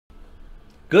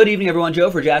Good evening, everyone.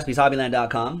 Joe for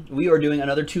JaspysHobbyland.com. We are doing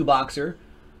another two-boxer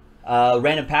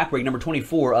random pack break number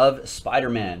 24 of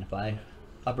Spider-Man by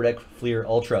Upper Deck Fleer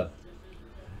Ultra.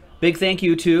 Big thank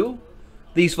you to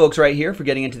these folks right here for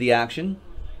getting into the action.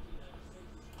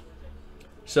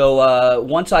 So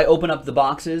once I open up the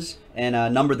boxes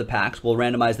and number the packs, we'll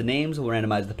randomize the names, we'll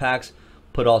randomize the packs,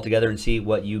 put it all together and see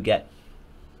what you get.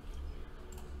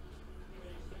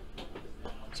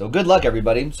 So good luck,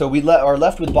 everybody. So we are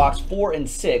left with box 4 and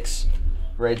 6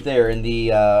 right there in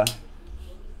the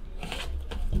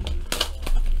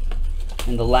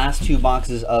last two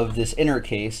boxes of this inner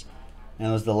case, and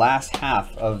it was the last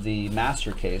half of the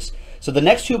master case. So the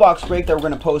next two-box break that we're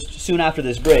going to post soon after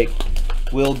this break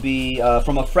will be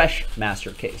from a fresh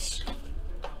master case.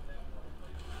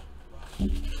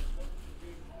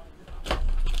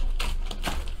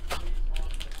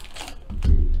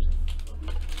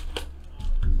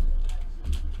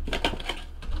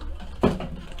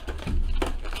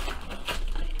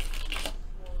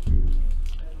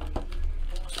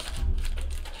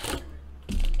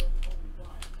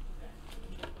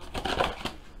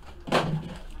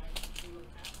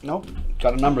 Nope,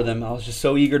 got to number them. I was just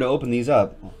so eager to open these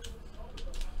up.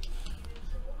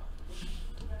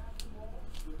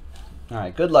 All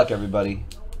right, good luck, everybody.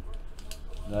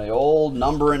 The old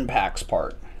number and packs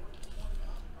part.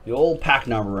 The old pack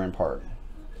numbering part.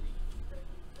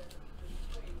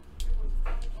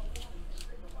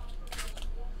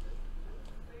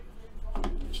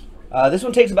 This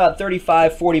one takes about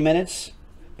 35-40 minutes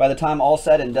by the time all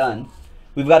said and done.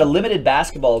 We've got a limited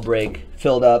basketball break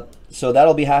filled up, so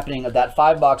that'll be happening. That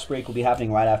 5-box break will be happening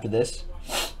right after this.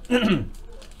 And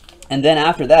then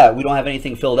after that, we don't have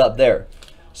anything filled up there.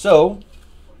 So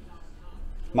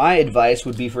my advice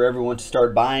would be for everyone to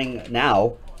start buying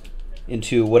now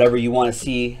into whatever you want to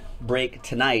see break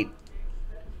tonight.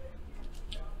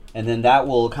 And then that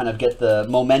will kind of get the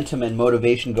momentum and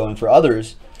motivation going for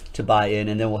others to buy in,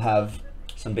 and then we'll have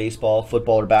some baseball,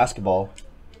 football, or basketball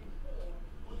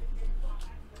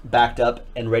backed up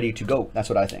and ready to go. That's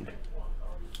what I think.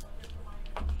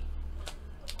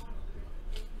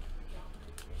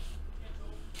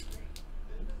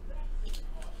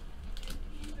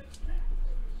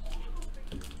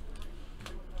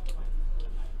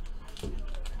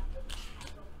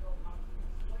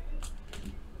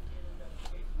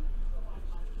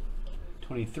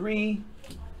 $23,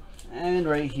 and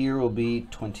right here will be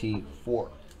 $24.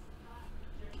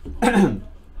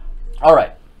 All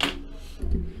right.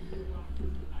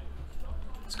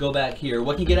 Let's go back here.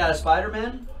 What can you get out of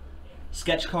Spider-Man?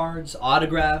 Sketch cards,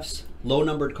 autographs,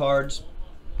 low-numbered cards.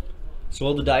 So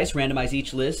roll the dice, randomize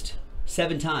each list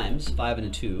 7 times, 5 and a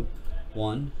 2.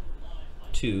 1,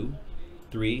 2,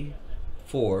 3,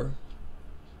 4,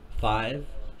 5,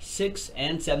 6,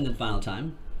 and 7th and final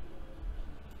time.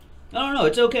 No,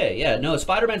 it's okay. Yeah, no,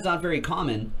 Spider-Man's not very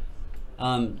common.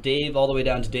 Dave all the way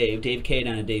down to Dave. Dave K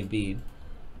down to Dave B.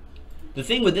 The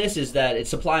thing with this is that it's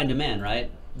supply and demand, right?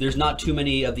 There's not too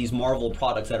many of these Marvel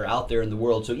products that are out there in the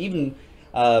world. So even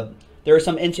there are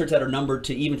some inserts that are numbered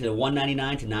to even to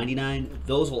 $199 to $99.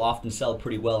 Those will often sell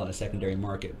pretty well in a secondary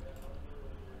market.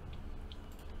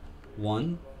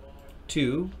 1,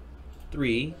 2,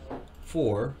 3,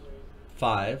 4,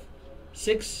 5,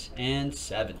 6, and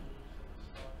 7.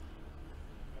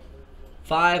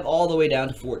 5 all the way down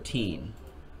to 14.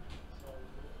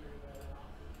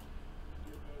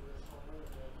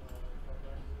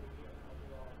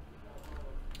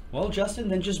 Well, Justin,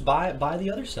 then just buy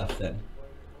the other stuff then.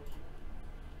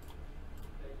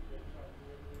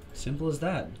 Simple as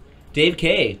that. Dave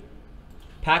K,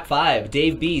 pack 5.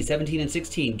 Dave B, 17 and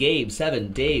 16. Gabe,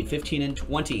 7. Dave, 15 and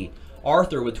 20.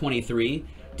 Arthur with 23.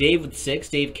 Dave with 6.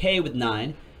 Dave K with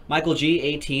 9. Michael G,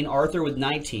 18. Arthur with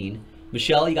 19.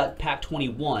 Michelle, you got pack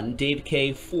 21. Dave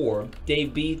K, 4.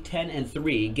 Dave B, 10 and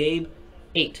 3. Gabe,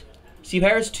 8. Steve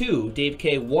Harris, 2. Dave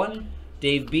K, 1.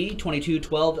 Dave B, 22,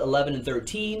 12, 11, and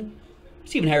 13.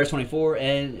 Stephen Harris, 24.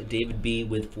 And David B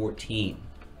with 14.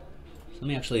 So let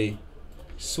me actually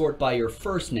sort by your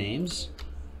first names,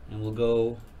 and we'll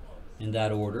go in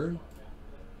that order.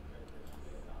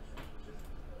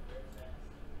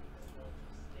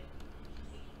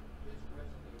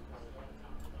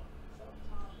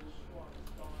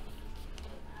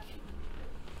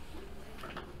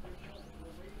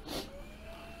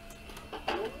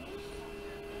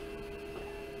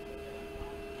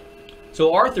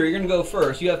 So Arthur, you're going to go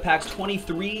first. You have packs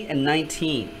 23 and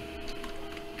 19.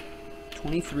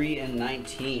 23 and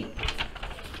 19.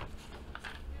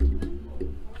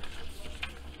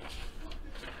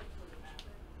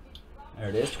 There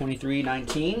it is, 23,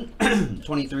 19,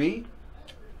 23,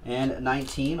 and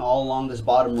 19 all along this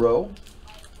bottom row.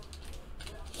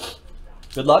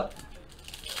 Good luck.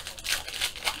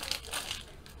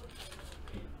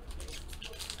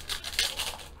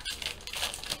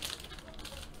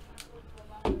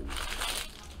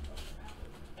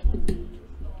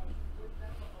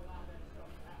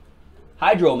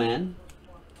 Hydro Man.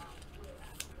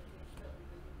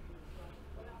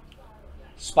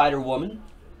 Spider Woman.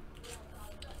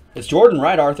 It's Jordan,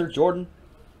 right, Arthur? Jordan.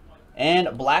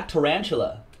 And Black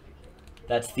Tarantula.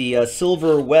 That's the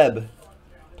Silver Web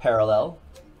parallel.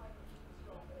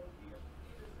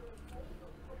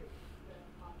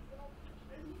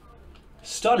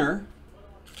 Stunner.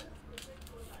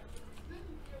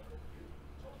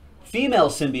 Female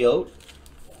Symbiote.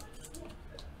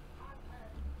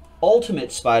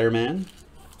 Ultimate Spider-Man.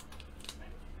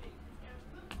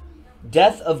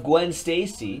 Death of Gwen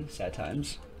Stacy, sad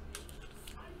times.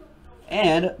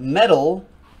 And Metal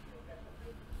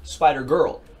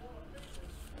Spider-Girl.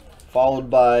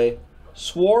 Followed by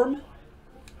Swarm.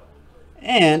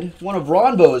 And one of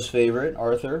Ronbo's favorite,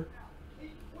 Arthur,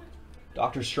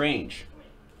 Doctor Strange.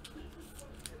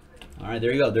 All right,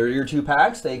 there you go. There are your 2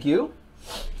 packs. Thank you.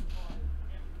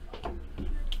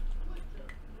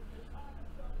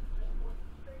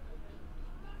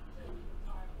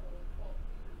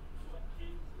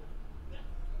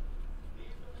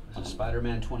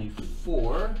 Spider-Man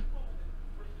 24.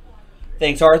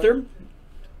 Thanks, Arthur.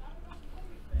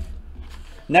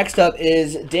 Next up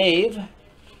is Dave.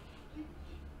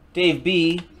 Dave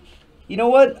B. You know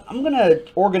what? I'm going to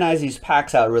organize these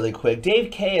packs out really quick.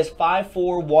 Dave K is 5,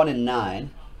 4, 1, and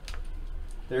 9.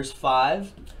 There's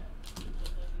 5,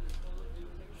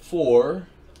 4,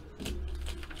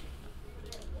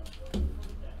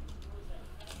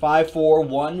 5, 4,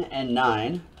 1, and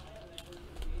 9.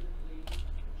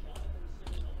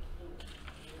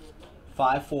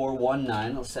 5, 4, 1,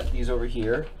 9. I'll set these over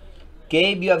here.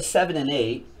 Gabe, you have 7 and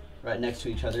 8 right next to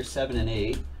each other. 7 and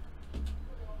 8.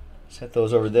 Set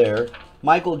those over there.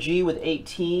 Michael G with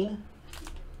 18.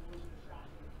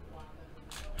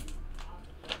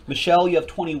 Michelle, you have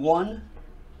 21.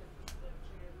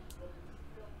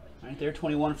 Right there,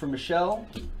 21 for Michelle.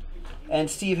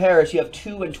 And Steve Harris, you have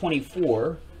 2 and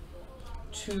 24.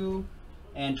 2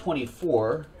 and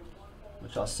 24,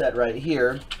 which I'll set right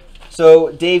here.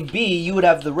 So, Dave B, you would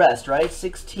have the rest, right?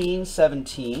 16,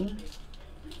 17.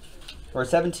 Or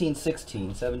 17,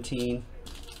 16. 17,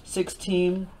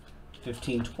 16,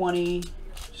 15, 20.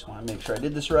 Just want to make sure I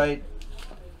did this right.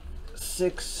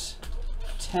 6,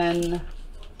 10,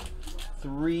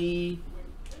 3,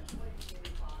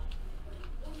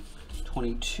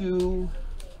 22,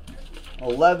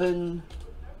 11,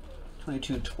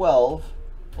 22, 12,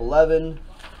 11,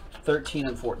 13,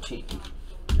 and 14.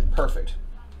 Perfect.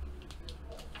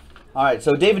 All right,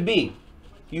 so David B,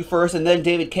 you first, and then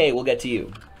David K, we'll get to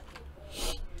you.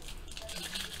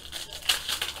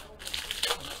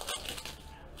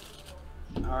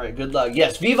 All right, good luck.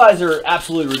 Yes, V-Visor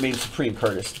absolutely remains supreme,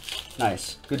 Curtis.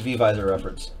 Nice. Good V-Visor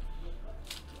reference.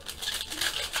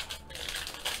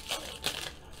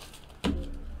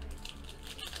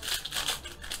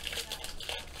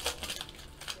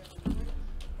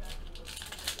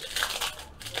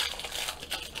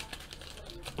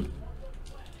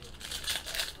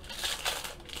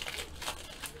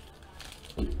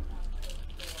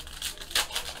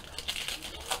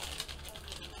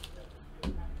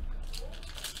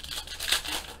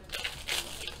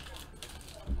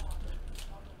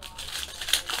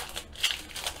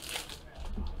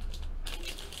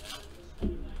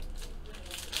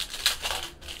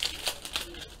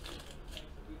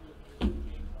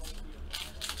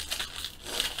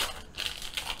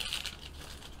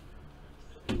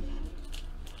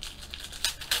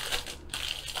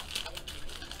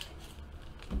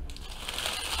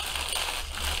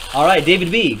 All right,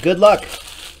 David B, good luck.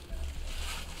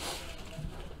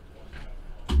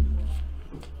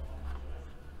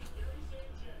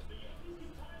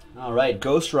 All right,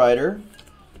 Ghost Rider.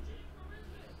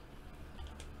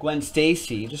 Gwen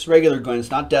Stacy, just regular Gwen, it's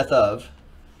not Death of.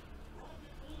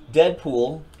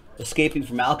 Deadpool, escaping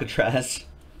from Alcatraz.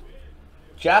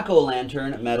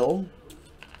 Jack-O-Lantern, Metal.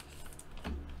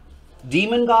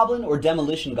 Demon Goblin or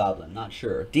Demolition Goblin, not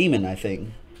sure. Demon, I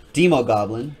think. Demo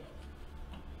Goblin.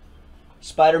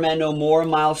 Spider-Man No More,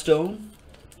 Milestone.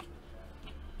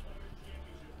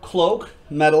 Cloak,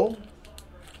 Metal.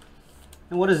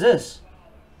 And what is this?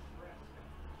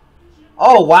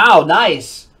 Oh, wow,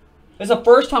 nice. It's the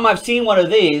first time I've seen one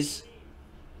of these.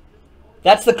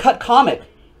 That's the cut comic.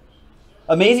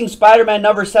 Amazing Spider-Man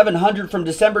number 700 from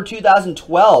December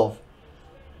 2012.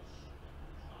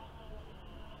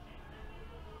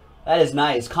 That is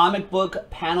nice. Comic book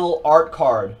panel art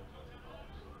card.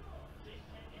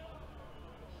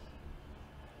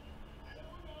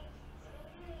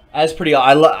 That's pretty.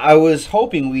 I was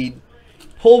hoping we'd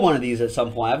pull one of these at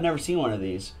some point. I've never seen one of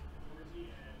these.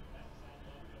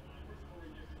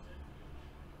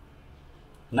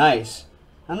 Nice.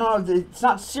 I don't know. It's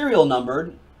not serial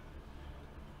numbered,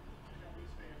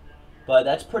 but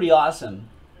that's pretty awesome.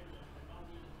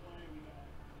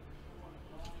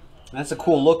 That's a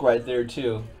cool look right there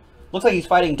too. Looks like he's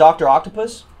fighting Dr.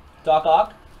 Octopus. Doc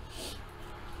Ock.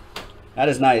 That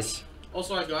is nice.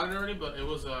 Also, I got it already, but it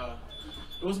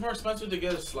was more expensive to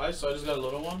get a slice, so I just got a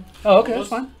little one. Oh, okay, that's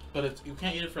fine. But you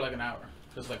can't eat it for like an hour.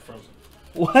 It's like frozen.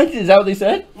 What? Is that what they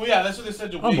said? Well, yeah, that's what they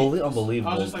said. Unbelievable.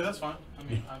 I was just like, that's fine. I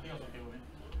mean, I think I was okay with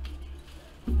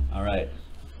it. All right.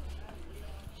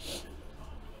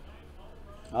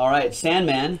 All right,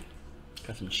 Sandman.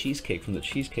 Got some cheesecake from the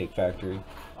Cheesecake Factory.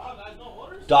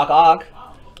 Doc Ock.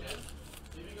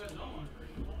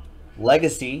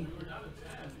 Legacy.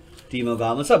 Demo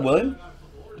Gauntlet. What's up, William?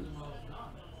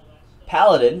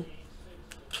 Paladin.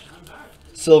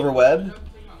 Silver Web.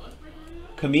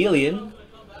 Chameleon.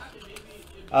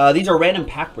 These are random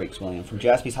pack breaks, William, from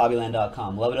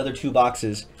JaspysHobbyland.com. We'll have another 2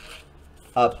 boxes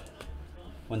up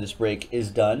when this break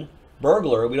is done.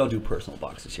 Burglar. We don't do personal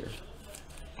boxes here.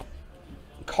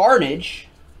 Carnage.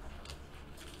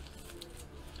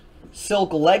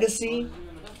 Silk Legacy.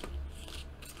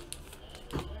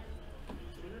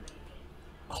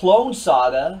 Clone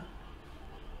Saga.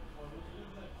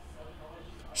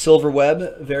 Silver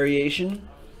Web variation.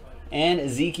 And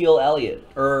Ezekiel Elliott.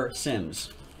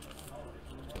 Sims.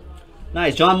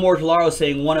 Nice. John Mortellaro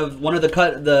saying one of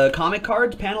the comic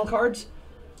cards, panel cards.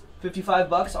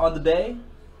 $55 on the bay.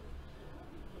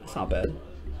 That's not bad.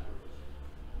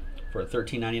 For a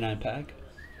 $13.99 pack.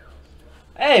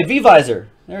 Hey, V-Visor.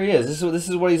 There he is. This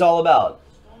is what he's all about.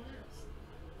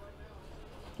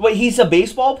 Wait, he's a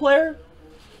baseball player?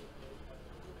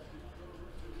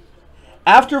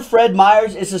 After Fred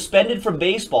Myers is suspended from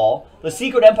baseball, the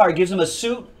Secret Empire gives him a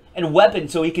suit and weapon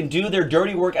so he can do their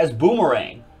dirty work as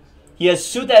Boomerang. He has a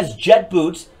suit that has jet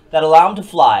boots that allow him to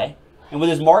fly, and with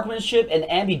his marksmanship and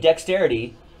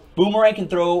ambidexterity, Boomerang can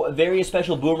throw various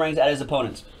special boomerangs at his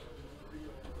opponents.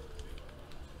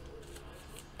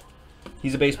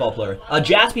 He's a baseball player.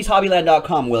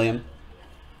 JaspysHobbyland.com, William.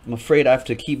 I'm afraid I have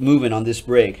to keep moving on this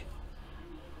break.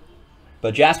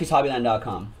 But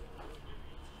JaspysHobbyland.com.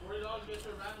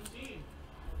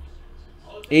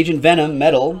 Agent Venom,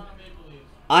 Metal.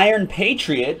 Iron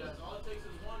Patriot.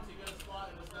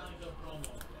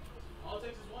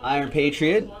 Iron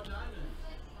Patriot.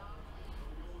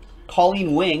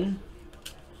 Colleen Wing.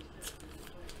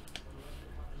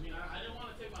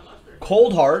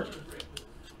 Cold Heart.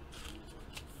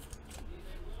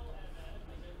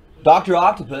 Dr.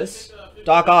 Octopus.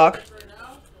 Doc Ock.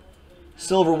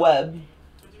 Silver Web.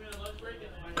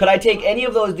 Could I take any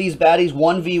of these baddies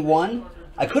 1v1?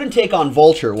 I couldn't take on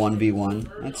Vulture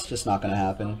 1v1. That's just not going to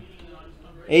happen.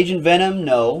 Agent Venom,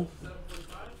 no.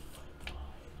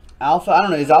 Alpha, I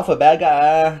don't know. Is Alpha a bad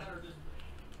guy?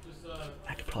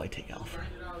 I could probably take Alpha.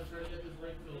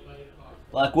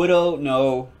 Black Widow,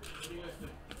 no.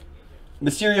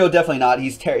 Mysterio, definitely not.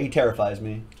 He terrifies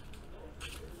me.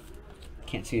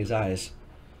 Can't see his eyes.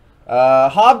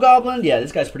 Hobgoblin, yeah,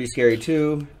 this guy's pretty scary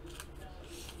too.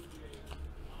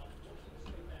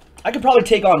 I could probably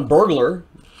take on Burglar.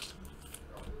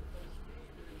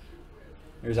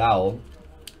 There's Owl.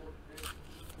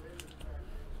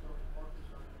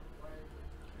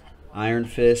 Iron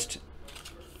Fist.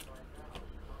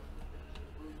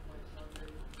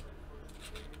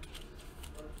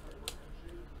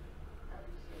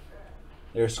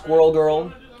 There's Squirrel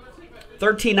Girl.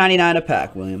 $13.99 a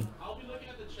pack, William.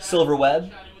 Silver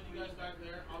Web.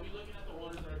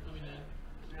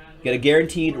 Get a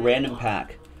guaranteed random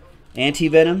pack.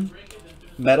 Anti-Venom.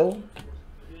 Metal.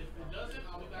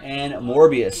 And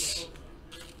Morbius.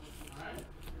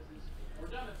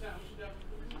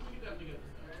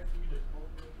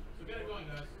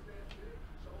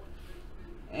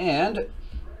 And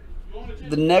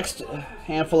the next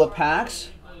handful of packs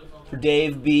for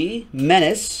Dave B.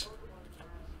 Menace.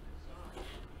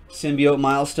 Symbiote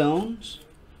Milestones.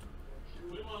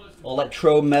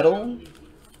 Electro Metal.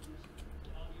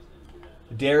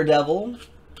 Daredevil.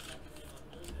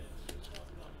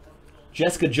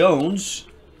 Jessica Jones.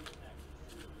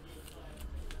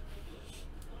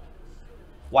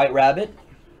 White Rabbit.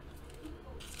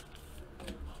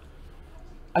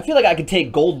 I feel like I could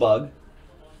take Goldbug.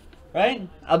 Right?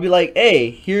 I'll be like,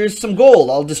 hey, here's some gold.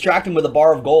 I'll distract him with a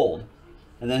bar of gold.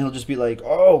 And then he'll just be like,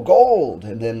 oh, gold.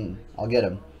 And then I'll get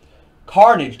him.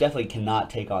 Carnage definitely cannot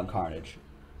take on Carnage.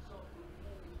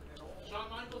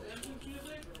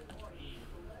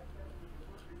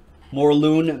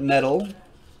 Morloon Metal.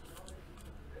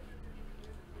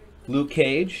 Luke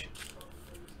Cage.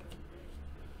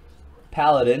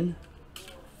 Paladin.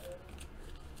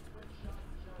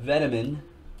 Venomin.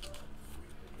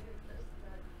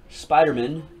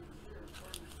 Spider-Man.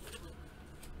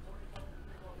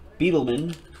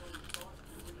 Beetleman.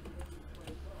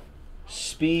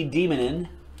 Speed Demonin.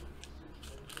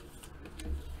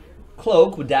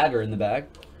 Cloak with dagger in the back.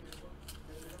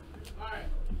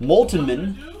 Molten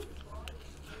Man.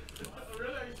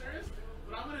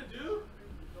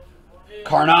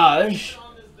 Carnage.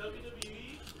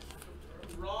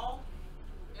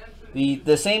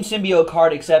 The same symbiote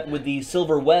card except with the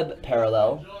silver web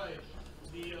parallel.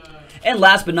 And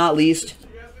last but not least,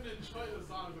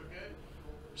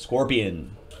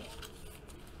 Scorpion.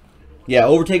 Yeah,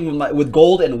 overtaking with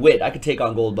gold and wit. I could take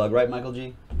on Goldbug, right, Michael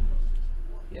G?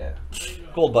 Yeah.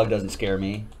 Goldbug doesn't scare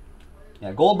me.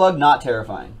 Yeah, Goldbug, not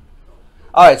terrifying.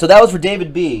 All right, so that was for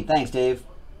David B. Thanks, Dave.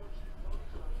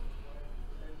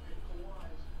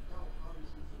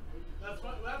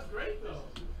 That's great, though.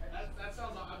 That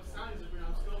sounds like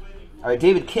I'm still waiting. All right,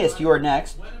 David Kist, you are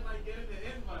next. When am I getting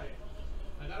the invite?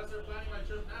 I gotta start planning my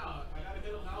trip now. I gotta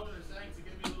hit up Melvin or Sang to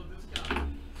give me a little discount.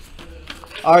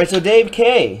 All right, so Dave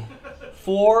K.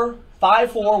 4,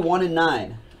 5, 4, 1, and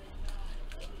 9.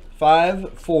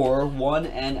 5, 4, 1,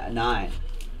 and 9.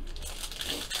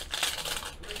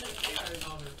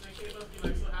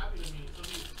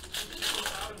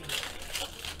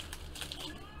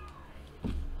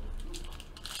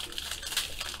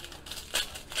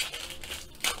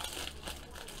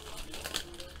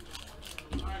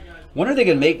 When are they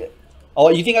going to make it? Oh,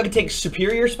 you think I could take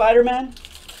Superior Spider-Man?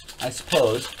 I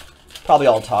suppose. Probably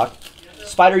all talk.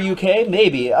 Spider UK?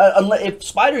 Maybe. If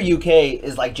Spider UK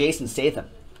is like Jason Statham,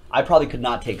 I probably could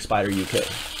not take Spider UK.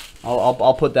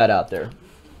 I'll put that out there.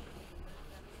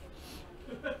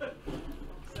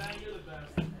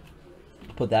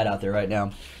 Put that out there right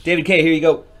now. David K, here you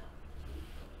go.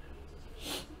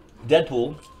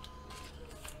 Deadpool.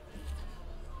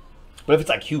 But if it's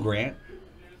like Hugh Grant,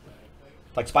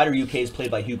 like Spider UK is played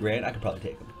by Hugh Grant, I could probably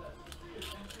take him.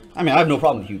 I mean, I have no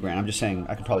problem with Hugh Grant. I'm just saying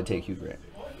I could probably take Hugh Grant.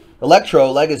 Electro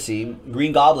Legacy,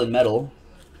 Green Goblin Metal.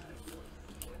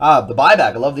 Ah, the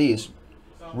buyback. I love these.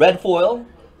 Red Foil,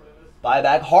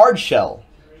 buyback. Hard Shell.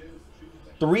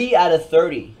 3 out of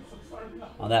 30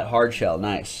 on that Hard Shell.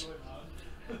 Nice.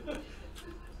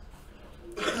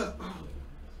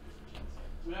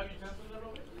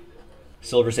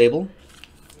 Silver Sable.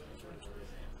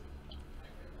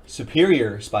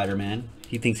 Superior Spider-Man.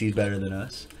 He thinks he's better than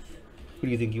us. Who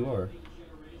do you think you are?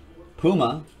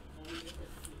 Puma.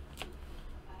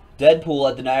 Deadpool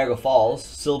at the Niagara Falls.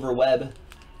 Silver Web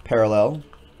parallel.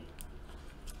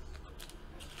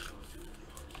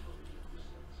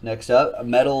 Next up, a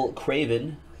Metal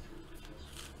Craven.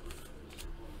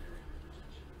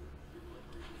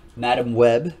 Madam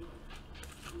Web.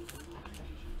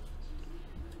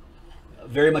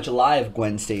 Very much alive,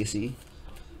 Gwen Stacy.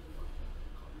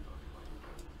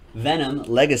 Venom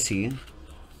Legacy.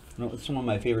 It's one of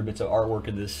my favorite bits of artwork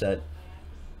in this set.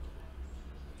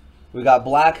 We got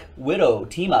Black Widow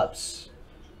team-ups.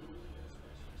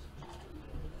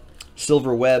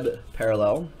 Silver Web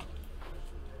parallel.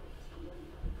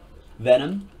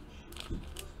 Venom.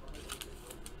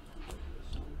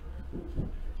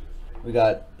 We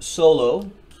got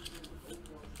Solo.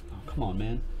 Oh, come on,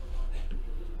 man.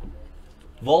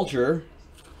 Vulture.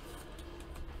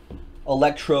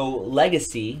 Electro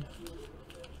Legacy.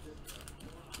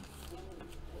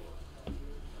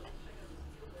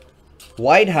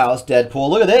 White House Deadpool.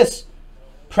 Look at this.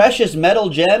 Precious Metal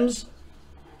Gems.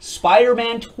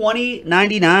 Spider-Man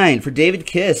 2099 for David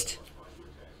Kist.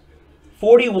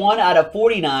 41 out of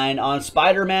 49 on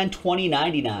Spider-Man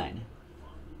 2099.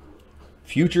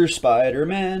 Future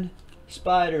Spider-Man.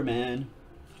 Spider-Man.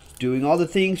 Doing all the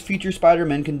things future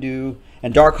Spider-Man can do.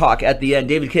 And Darkhawk at the end.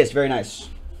 David Kist. Very nice.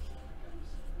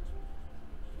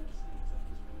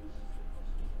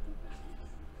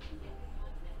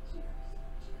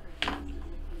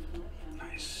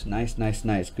 Nice, nice,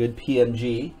 nice. Good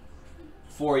PMG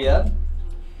for you.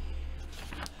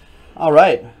 All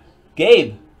right.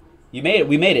 Gabe, you made it.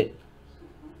 We made it.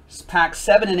 It's pack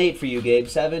 7 and 8 for you, Gabe.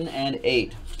 7 and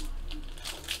 8.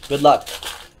 Good luck.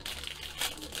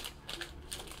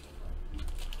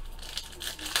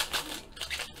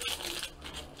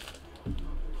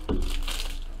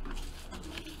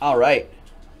 All right.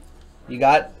 You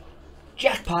got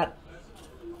Jackpot.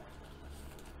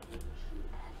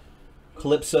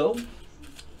 Calypso.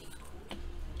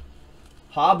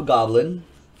 Hobgoblin.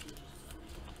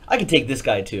 I could take this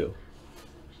guy too.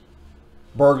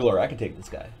 Burglar. I could take this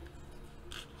guy.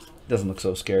 Doesn't look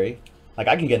so scary. Like,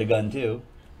 I can get a gun too.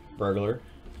 Burglar.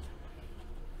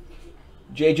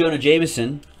 J. Jonah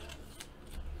Jameson.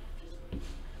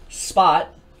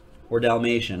 Spot, or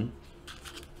Dalmatian.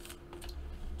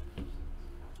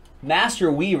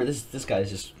 Master Weaver. This guy's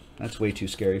just, that's way too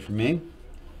scary for me.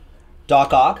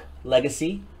 Doc Ock,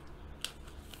 Legacy.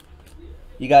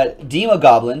 You got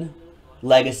Demogoblin,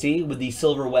 Legacy, with the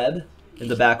silver web in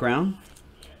the background.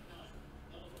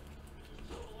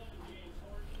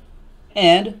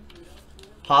 And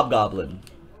Hobgoblin.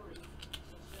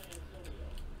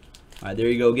 All right, there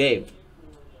you go, Gabe.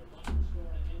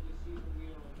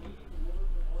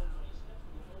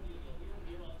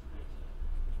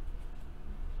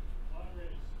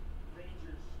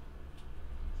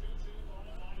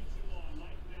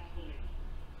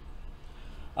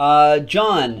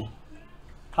 John,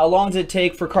 how long does it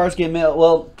take for cards to get mailed?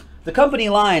 Well, the company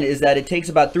line is that it takes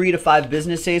about 3 to 5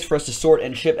 business days for us to sort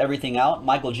and ship everything out.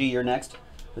 Michael G, you're next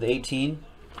with 18.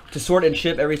 To sort and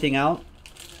ship everything out.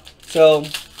 So,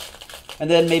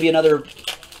 and then maybe another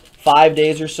 5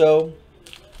 days or so.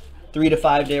 3 to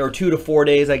 5 days, or 2 to 4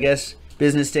 days, I guess,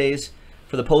 business days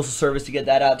for the Postal Service to get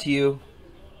that out to you.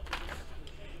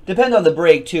 Depends on the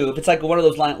break, too. If it's like one of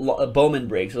those Bowman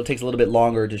breaks, it takes a little bit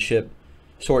longer to ship.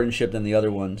 Sort and ship than the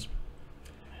other ones.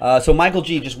 So Michael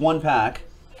G, just 1 pack.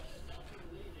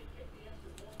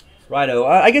 Righto.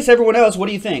 I guess everyone else, what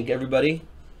do you think, everybody?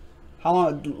 How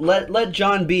long? Let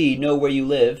John B know where you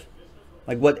live,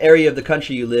 like what area of the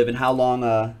country you live, and how long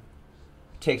it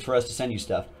takes for us to send you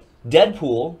stuff.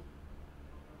 Deadpool.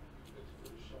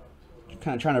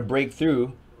 Kind of trying to break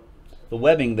through the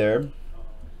webbing there.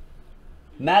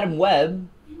 Madam Web,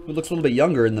 who looks a little bit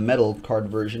younger in the metal card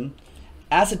version.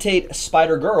 Acetate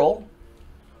Spider Girl.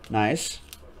 Nice.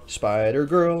 Spider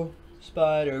Girl.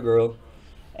 Spider Girl.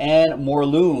 And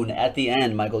Morloon at the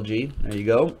end, Michael G. There you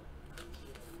go.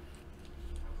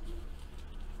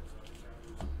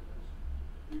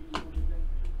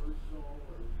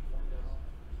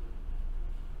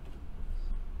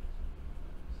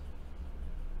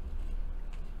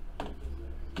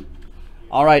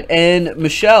 All right, and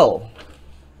Michelle,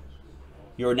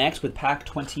 you're next with pack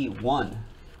 21.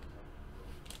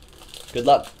 Good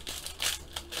luck.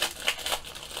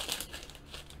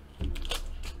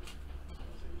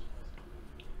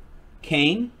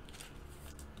 Kane.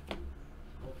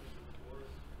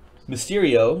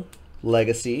 Mysterio,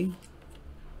 Legacy.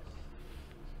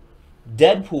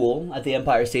 Deadpool at the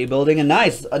Empire State Building. And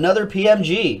nice, another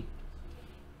PMG.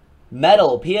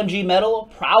 Metal, PMG Metal,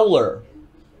 Prowler.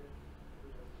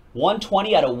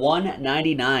 120 out of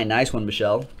 199. Nice one,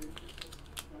 Michelle.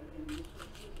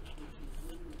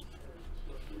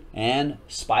 And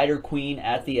Spider Queen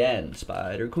at the end.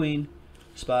 Spider Queen.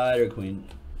 Spider Queen.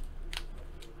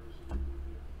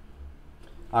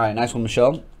 All right, nice one,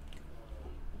 Michelle.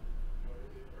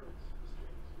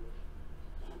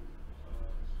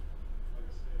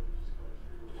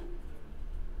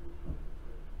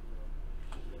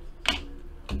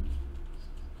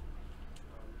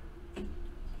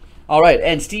 All right,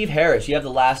 and Steve Harris, you have the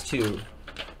last two.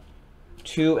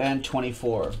 2 and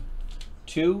 24.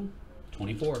 2,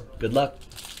 24. Good luck.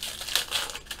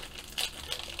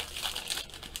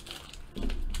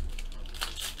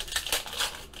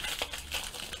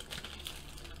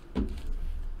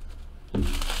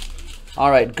 All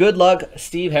right, good luck,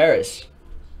 Steve Harris.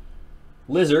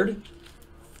 Lizard.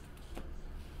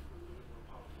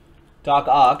 Doc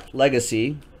Ock,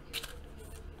 Legacy.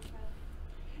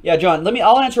 Yeah, John,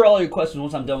 I'll answer all your questions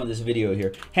once I'm done with this video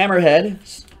here. Hammerhead,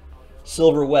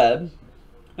 Silver Web.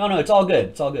 No, it's all good.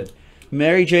 It's all good.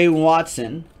 Mary J.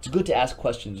 Watson. It's good to ask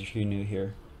questions if you're new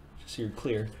here, just so you're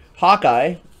clear.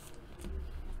 Hawkeye.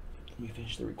 Let me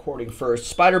finish the recording first.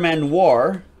 Spider-Man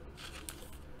Noir.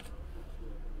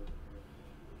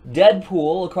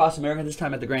 Deadpool across America, this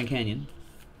time at the Grand Canyon.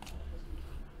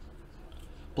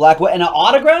 Black Widow. And an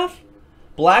autograph?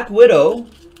 Black Widow.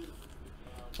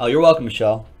 Oh, you're welcome,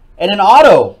 Michelle. And an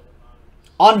auto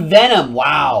on Venom.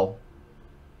 Wow.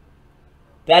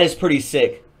 That is pretty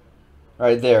sick.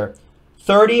 Right there.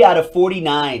 30 out of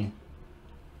 49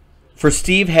 for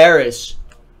Steve Harris.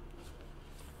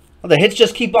 Well, the hits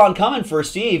just keep on coming for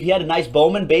Steve. He had a nice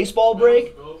Bowman baseball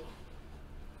break.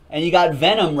 And you got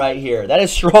Venom right here. That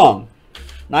is strong.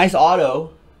 Nice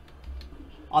auto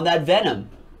on that Venom.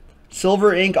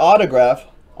 Silver ink autograph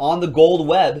on the gold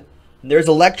web. And there's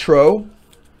Electro.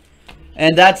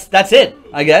 And that's it,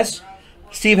 I guess.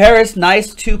 Steve Harris,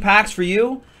 nice 2 packs for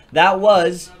you. That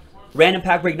was random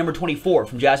pack break number 24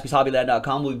 from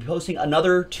JaspysHobbyLand.com. We'll be posting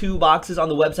another 2 boxes on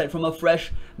the website from a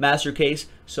fresh master case.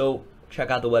 So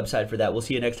check out the website for that. We'll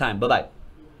see you next time. Bye-bye.